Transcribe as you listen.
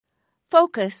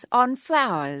Focus on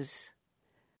flowers.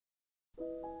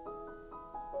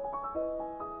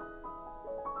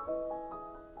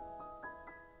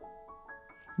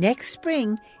 Next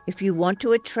spring, if you want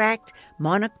to attract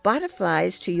monarch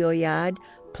butterflies to your yard,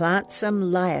 plant some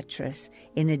liatris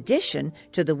in addition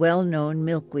to the well-known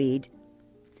milkweed.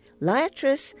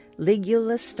 Liatris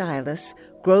ligula stylus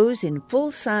grows in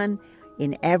full sun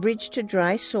in average to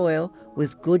dry soil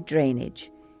with good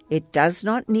drainage. It does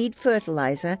not need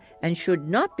fertilizer and should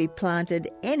not be planted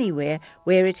anywhere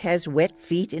where it has wet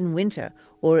feet in winter,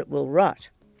 or it will rot.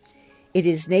 It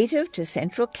is native to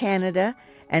central Canada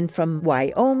and from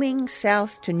Wyoming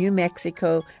south to New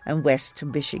Mexico and west to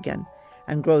Michigan,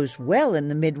 and grows well in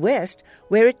the Midwest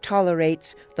where it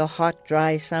tolerates the hot,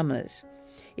 dry summers.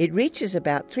 It reaches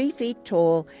about 3 feet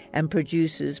tall and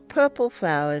produces purple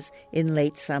flowers in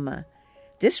late summer.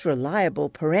 This reliable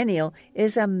perennial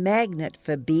is a magnet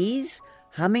for bees,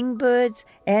 hummingbirds,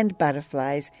 and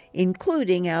butterflies,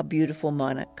 including our beautiful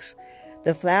monarchs.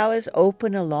 The flowers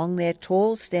open along their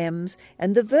tall stems,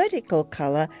 and the vertical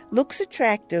color looks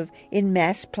attractive in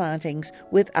mass plantings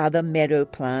with other meadow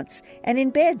plants and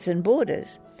in beds and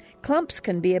borders. Clumps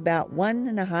can be about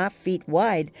 1.5 feet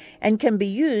wide and can be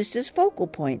used as focal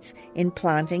points in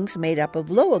plantings made up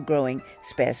of lower-growing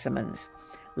specimens.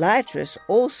 Liatris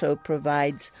also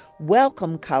provides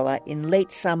welcome color in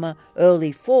late summer,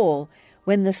 early fall,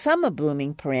 when the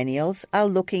summer-blooming perennials are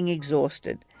looking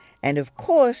exhausted. And of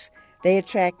course, they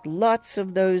attract lots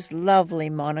of those lovely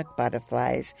monarch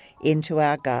butterflies into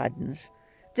our gardens.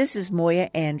 This is Moya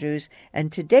Andrews, and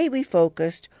today we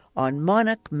focused on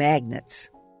monarch magnets.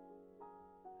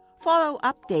 Follow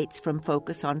updates from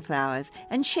Focus on Flowers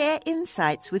and share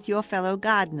insights with your fellow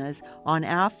gardeners on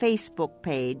our Facebook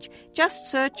page. Just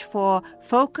search for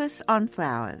Focus on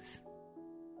Flowers.